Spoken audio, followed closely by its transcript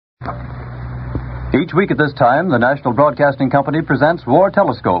Each week at this time, the National Broadcasting Company presents War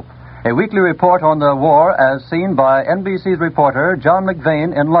Telescope, a weekly report on the war as seen by NBC's reporter John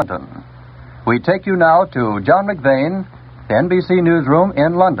McVane in London. We take you now to John McVane, the NBC newsroom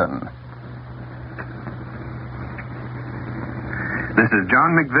in London. This is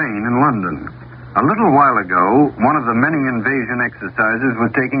John McVane in London. A little while ago, one of the many invasion exercises was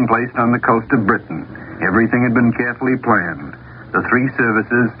taking place on the coast of Britain. Everything had been carefully planned. The three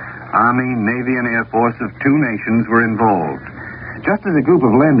services, Army, Navy, and Air Force of two nations were involved. Just as a group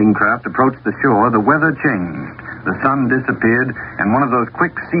of landing craft approached the shore, the weather changed. The sun disappeared, and one of those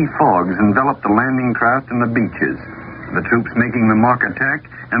quick sea fogs enveloped the landing craft and the beaches. The troops making the mock attack,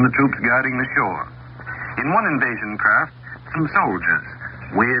 and the troops guarding the shore. In one invasion craft, some soldiers,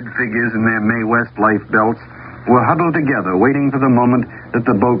 weird figures in their May West life belts, were huddled together, waiting for the moment that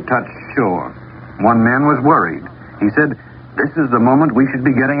the boat touched shore. One man was worried. He said, "This is the moment we should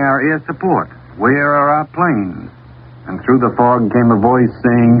be getting our air support. Where are our planes?" And through the fog came a voice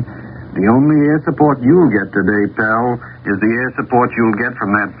saying, "The only air support you'll get today, pal, is the air support you'll get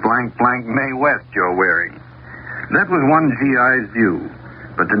from that blank May West you're wearing." That was one GI's view.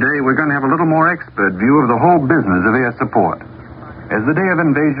 But today we're going to have a little more expert view of the whole business of air support. As the day of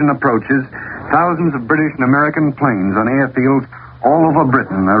invasion approaches, thousands of British and American planes on airfields all over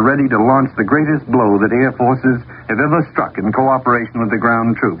Britain are ready to launch the greatest blow that air forces have ever struck in cooperation with the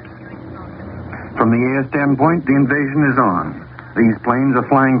ground troops. From the air standpoint, the invasion is on. These planes are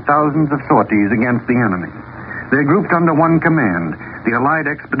flying thousands of sorties against the enemy. They're grouped under one command, the Allied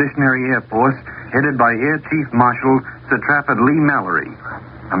Expeditionary Air Force, headed by Air Chief Marshal Sir Trafford Lee Mallory.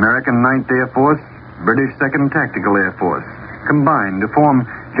 American 9th Air Force, British 2nd Tactical Air Force, combined to form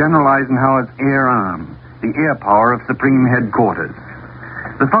General Eisenhower's Air Arm, the air power of Supreme Headquarters.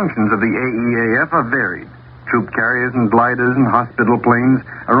 The functions of the AEAF are varied. Troop carriers and gliders and hospital planes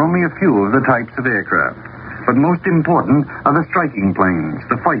are only a few of the types of aircraft. But most important are the striking planes,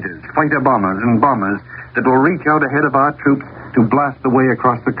 the fighters, fighter bombers, and bombers that will reach out ahead of our troops to blast the way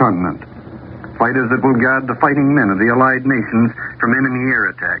across the continent. Fighters that will guard the fighting men of the Allied nations from enemy air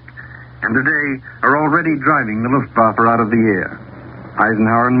attack, and today are already driving the Luftwaffe out of the air.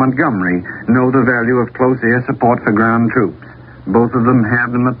 Eisenhower and Montgomery know the value of close air support for ground troops. Both of them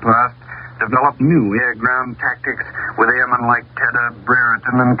have in the past developed new air-ground tactics with airmen like Tedder,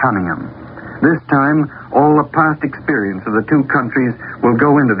 Brereton, and Cunningham. This time, all the past experience of the two countries will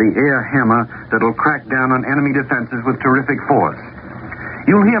go into the air hammer that'll crack down on enemy defenses with terrific force.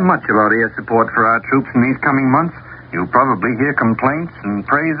 You'll hear much about air support for our troops in these coming months. You'll probably hear complaints and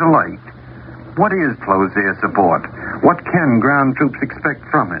praise alike. What is close air support? What can ground troops expect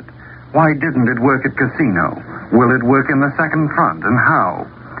from it? Why didn't it work at Casino? Will it work in the Second Front, and how?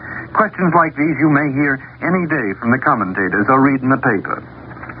 Questions like these you may hear any day from the commentators or read in the paper.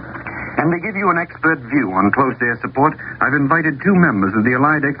 And to give you an expert view on close air support, I've invited two members of the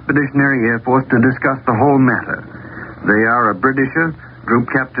Allied Expeditionary Air Force to discuss the whole matter. They are a Britisher, Group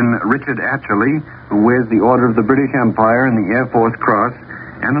Captain Richard Atcherley, who wears the Order of the British Empire and the Air Force Cross,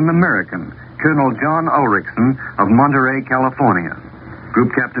 and an American, Colonel John Ulrichson of Monterey, California.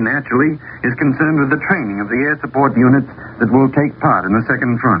 Group Captain Atcherley is concerned with the training of the air support units that will take part in the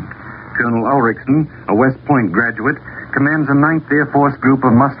Second Front. Colonel Ulrichson, a West Point graduate, commands a 9th Air Force group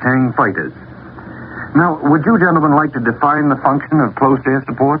of Mustang fighters. Now, would you gentlemen like to define the function of close air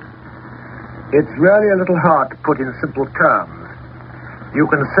support? It's really a little hard to put in simple terms. You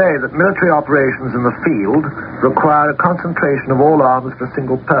can say that military operations in the field require a concentration of all arms for a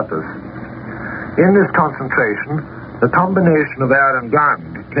single purpose. In this concentration, the combination of air and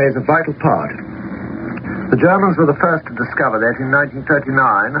ground plays a vital part. The Germans were the first to discover that in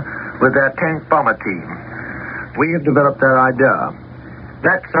 1939 with their tank bomber team. We have developed their idea.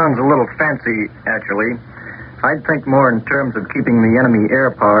 That sounds a little fancy, actually. I'd think more in terms of keeping the enemy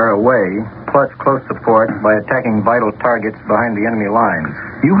air power away, plus close support by attacking vital targets behind the enemy lines.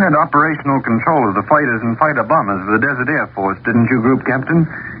 You had operational control of the fighters and fighter bombers of the Desert Air Force, didn't you, Group Captain?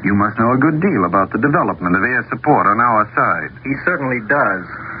 You must know a good deal about the development of air support on our side. He certainly does.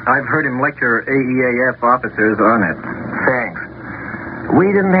 I've heard him lecture AEAF officers on it. Thanks. We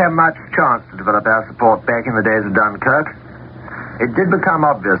didn't have much chance to develop our support back in the days of Dunkirk. It did become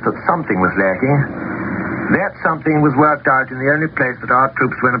obvious that something was lacking. That something was worked out in the only place that our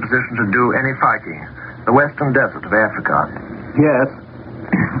troops were in a position to do any fighting, the western desert of Africa. Yes.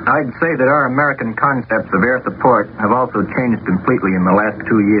 I'd say that our American concepts of air support have also changed completely in the last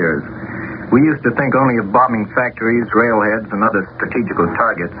 2 years. We used to think only of bombing factories, railheads, and other strategical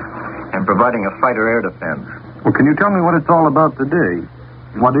targets, and providing a fighter air defense. Well, can you tell me what it's all about today?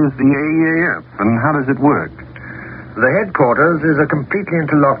 What is the AEAF, and how does it work? The headquarters is a completely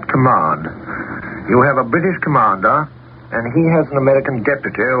interlocked command. You have a British commander, and he has an American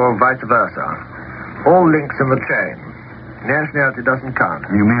deputy, or vice versa. All links in the chain. Nationality doesn't count.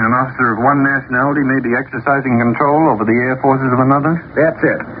 You mean an officer of one nationality may be exercising control over the air forces of another? That's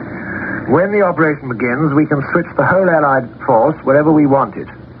it. When the operation begins, we can switch the whole Allied force wherever we want it.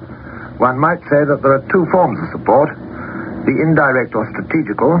 One might say that there are two forms of support. The indirect or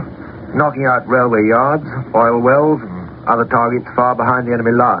strategical, knocking out railway yards, oil wells, and other targets far behind the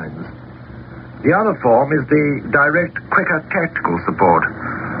enemy lines. The other form is the direct, quicker tactical support.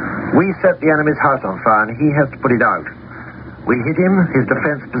 We set the enemy's house on fire, and he has to put it out. We hit him, his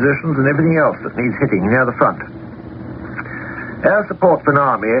defense positions, and everything else that needs hitting near the front. Air support for an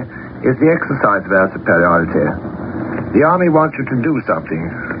army is the exercise of air superiority. The army wants you to do something,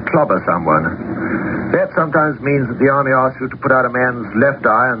 clobber someone. That sometimes means that the army asks you to put out a man's left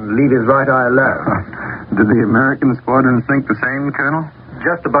eye and leave his right eye alone. Did the American squadrons think the same, Colonel?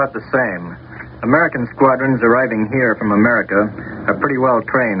 Just about the same. American squadrons arriving here from America are pretty well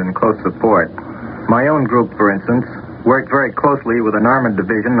trained in close support. My own group, for instance, worked very closely with an armored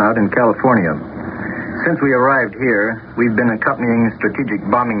division out in California. Since we arrived here, we've been accompanying strategic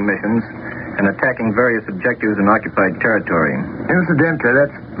bombing missions and attacking various objectives in occupied territory. Incidentally,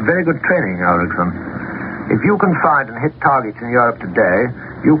 that's very good training, Erickson. If you can find and hit targets in Europe today,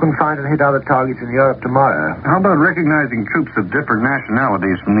 you can find and hit other targets in Europe tomorrow. How about recognizing troops of different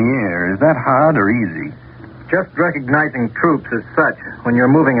nationalities from the air? Is that hard or easy? Just recognizing troops as such when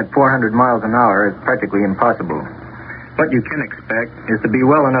you're moving at 400 miles an hour is practically impossible. What you can expect is to be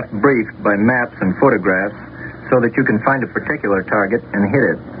well enough briefed by maps and photographs so that you can find a particular target and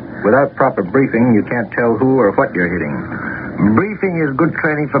hit it. Without proper briefing, you can't tell who or what you're hitting. Briefing is good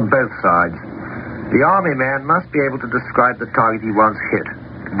training for both sides. The army man must be able to describe the target he wants hit,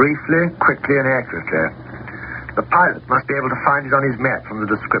 briefly, quickly, and accurately. The pilot must be able to find it on his map from the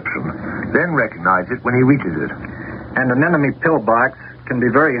description, then recognize it when he reaches it. And an enemy pillbox can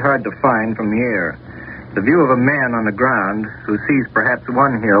be very hard to find from the air. The view of a man on the ground who sees perhaps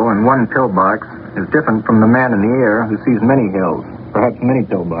one hill and one pillbox is different from the man in the air who sees many hills, perhaps many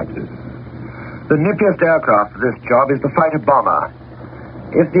pillboxes. The nippiest aircraft for this job is the fighter bomber.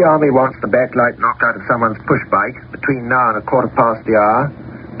 If the Army wants the backlight knocked out of someone's push bike between now and 1/4 past the hour,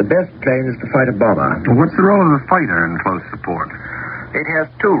 the best plane is the fighter bomber. What's the role of the fighter in close support? It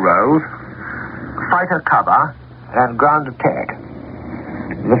has two roles, fighter cover and ground attack.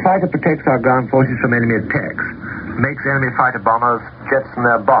 The fighter protects our ground forces from enemy attacks, makes enemy fighter bombers jettison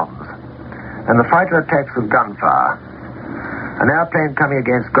their bombs, and the fighter attacks with gunfire. An airplane coming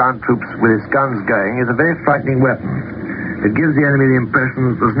against ground troops with its guns going is a very frightening weapon. It gives the enemy the impression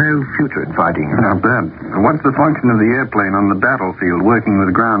that there's no future in fighting. Not bad. What's the function of the airplane on the battlefield working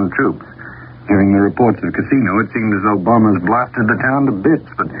with ground troops? Hearing the reports of Casino, it seemed as though bombers blasted the town to bits,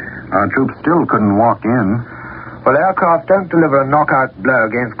 but our troops still couldn't walk in. Well, aircraft don't deliver a knockout blow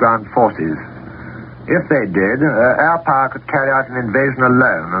against ground forces. If they did, air power could carry out an invasion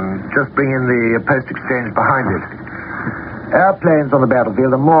alone and just bring in the post exchange behind it. Airplanes on the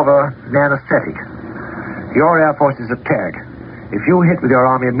battlefield are more of an anesthetic. Your air forces attack. If you hit with your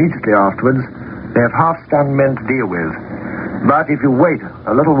army immediately afterwards, they have half-stunned men to deal with. But if you wait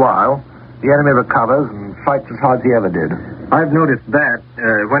a little while, the enemy recovers and fights as hard as he ever did. I've noticed that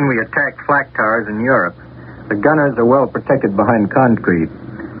when we attack flak towers in Europe, the gunners are well protected behind concrete.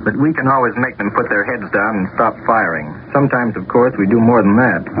 But we can always make them put their heads down and stop firing. Sometimes, of course, we do more than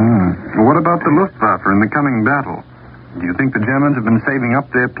that. Well, what about the Luftwaffe in the coming battle? Do you think the Germans have been saving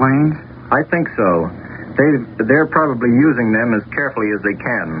up their planes? I think so. They're probably using them as carefully as they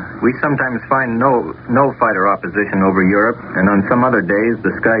can. We sometimes find no fighter opposition over Europe, and on some other days,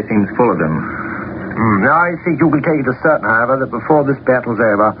 the sky seems full of them. Now, I think you can take it as certain, however, that before this battle's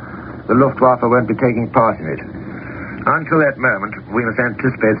over, the Luftwaffe won't be taking part in it. Until that moment, we must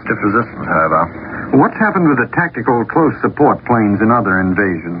anticipate stiff resistance, however. What's happened with the tactical close support planes in other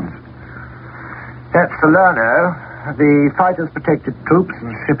invasions? At Salerno, the fighters protected troops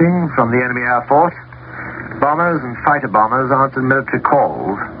and shipping from the enemy air force. Bombers and fighter bombers answered military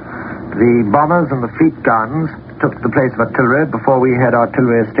calls. The bombers and the fleet guns took the place of artillery before we had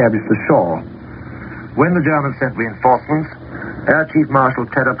artillery established ashore. When the Germans sent reinforcements, Air Chief Marshal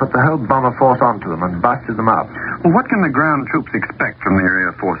Tedder put the whole bomber force onto them and busted them up. Well, what can the ground troops expect from their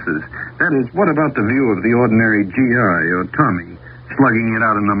air forces? That is, what about the view of the ordinary GI or Tommy slugging it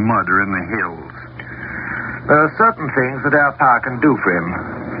out in the mud or in the hills? There are certain things that air power can do for him,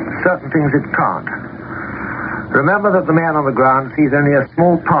 certain things it can't. Remember that the man on the ground sees only a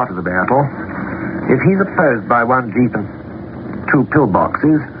small part of the battle. If he's opposed by one jeep and two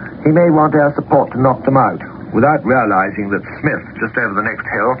pillboxes, he may want air support to knock them out, without realizing that Smith, just over the next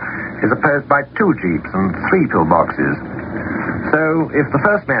hill, is opposed by 2 jeeps and 3 pillboxes. So, if the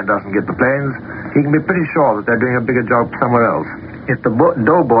first man doesn't get the planes, he can be pretty sure that they're doing a bigger job somewhere else. If the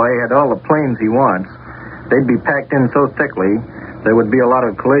doughboy had all the planes he wants, they'd be packed in so thickly there would be a lot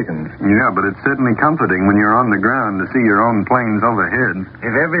of collisions. Yeah, but it's certainly comforting when you're on the ground to see your own planes overhead.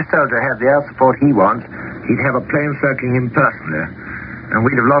 If every soldier had the air support he wants, he'd have a plane circling him personally, and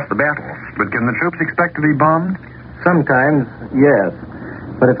we'd have lost the battle. But can the troops expect to be bombed? Sometimes, yes.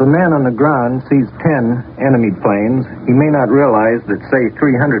 But if a man on the ground sees 10 enemy planes, he may not realize that, say,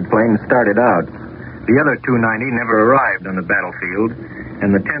 300 planes started out. The other 290 never arrived on the battlefield,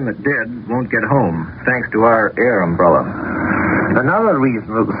 and the 10 that did won't get home, thanks to our air umbrella. Another reason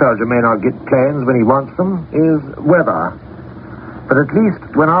that the soldier may not get planes when he wants them is weather. But at least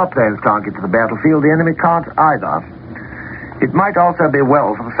when our planes can't get to the battlefield, the enemy can't either. It might also be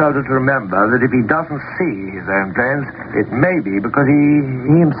well for the soldier to remember that if he doesn't see his own planes, it may be because he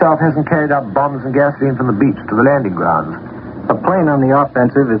himself hasn't carried up bombs and gasoline from the beach to the landing grounds. A plane on the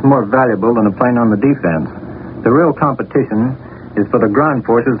offensive is more valuable than a plane on the defense. The real competition is for the ground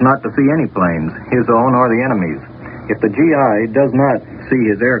forces not to see any planes, his own or the enemy's. If the GI does not see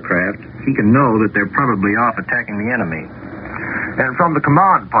his aircraft, he can know that they're probably off attacking the enemy. And from the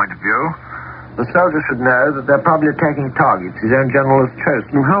command point of view, the soldier should know that they're probably attacking targets his own general has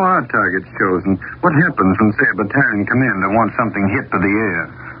chosen. Well, how are targets chosen? What happens when, say, a battalion commander wants something hit to the air?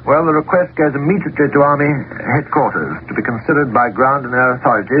 Well, the request goes immediately to Army headquarters to be considered by ground and air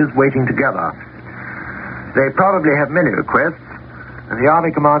authorities waiting together. They probably have many requests, and the Army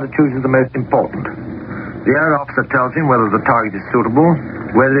commander chooses the most important. The air officer tells him whether the target is suitable,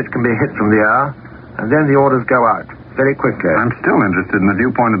 whether it can be hit from the air, and then the orders go out very quickly. I'm still interested in the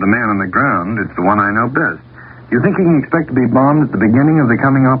viewpoint of the man on the ground. It's the one I know best. Do you think he can expect to be bombed at the beginning of the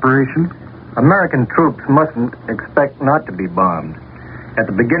coming operation? American troops mustn't expect not to be bombed. At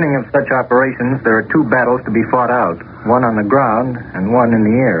the beginning of such operations, there are 2 battles to be fought out, one on the ground and one in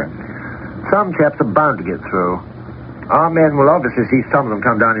the air. Some chaps are bound to get through. Our men will obviously see some of them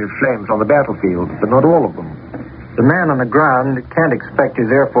come down in flames on the battlefield, but not all of them. The man on the ground can't expect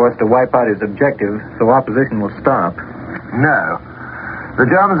his Air Force to wipe out his objective, so opposition will stop. No. The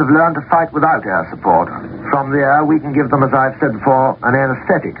Germans have learned to fight without air support. From the air, we can give them, as I've said before, an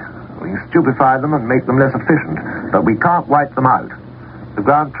anesthetic. We can stupefy them and make them less efficient, but we can't wipe them out. The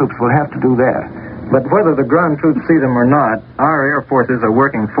ground troops will have to do that. But whether the ground troops see them or not, our air forces are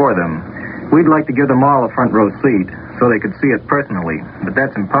working for them. We'd like to give them all a front row seat so they could see it personally, but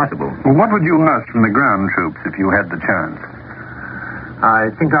that's impossible. Well, what would you ask from the ground troops if you had the chance?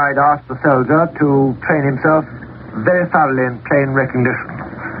 I think I'd ask the soldier to train himself very thoroughly in plane recognition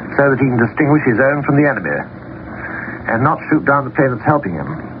so that he can distinguish his own from the enemy and not shoot down the plane that's helping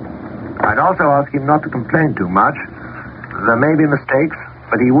him. I'd also ask him not to complain too much. There may be mistakes,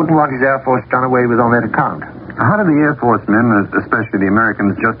 but he wouldn't want his Air Force done away with on that account. How do the Air Force men, especially the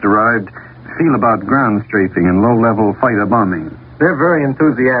Americans just arrived, feel about ground strafing and low-level fighter bombing? They're very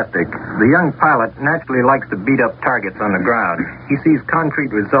enthusiastic. The young pilot naturally likes to beat up targets on the ground. He sees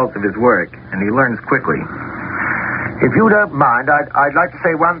concrete results of his work, and he learns quickly. If you don't mind, I'd like to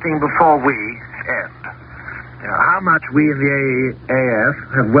say one thing before we end. How much we in the AAF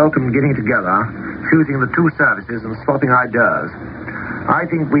have welcomed getting together, choosing the 2 services and swapping ideas. I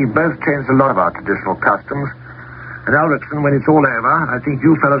think we've both changed a lot of our traditional customs. And Ulrichsen, when it's all over, I think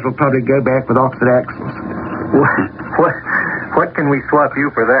you fellows will probably go back with opposite accents. What can we swap you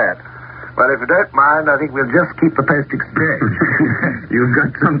for that? Well, if you don't mind, I think we'll just keep the postage straight. You've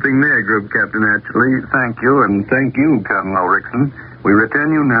got something there, Group Captain, actually. Thank you, and thank you, Colonel Ulrichsen. We return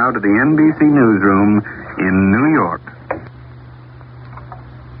you now to the NBC newsroom in New York.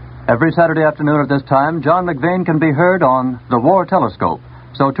 Every Saturday afternoon at this time, John McVane can be heard on The War Telescope.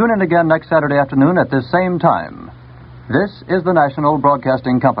 So tune in again next Saturday afternoon at this same time. This is the National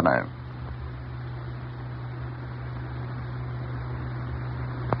Broadcasting Company.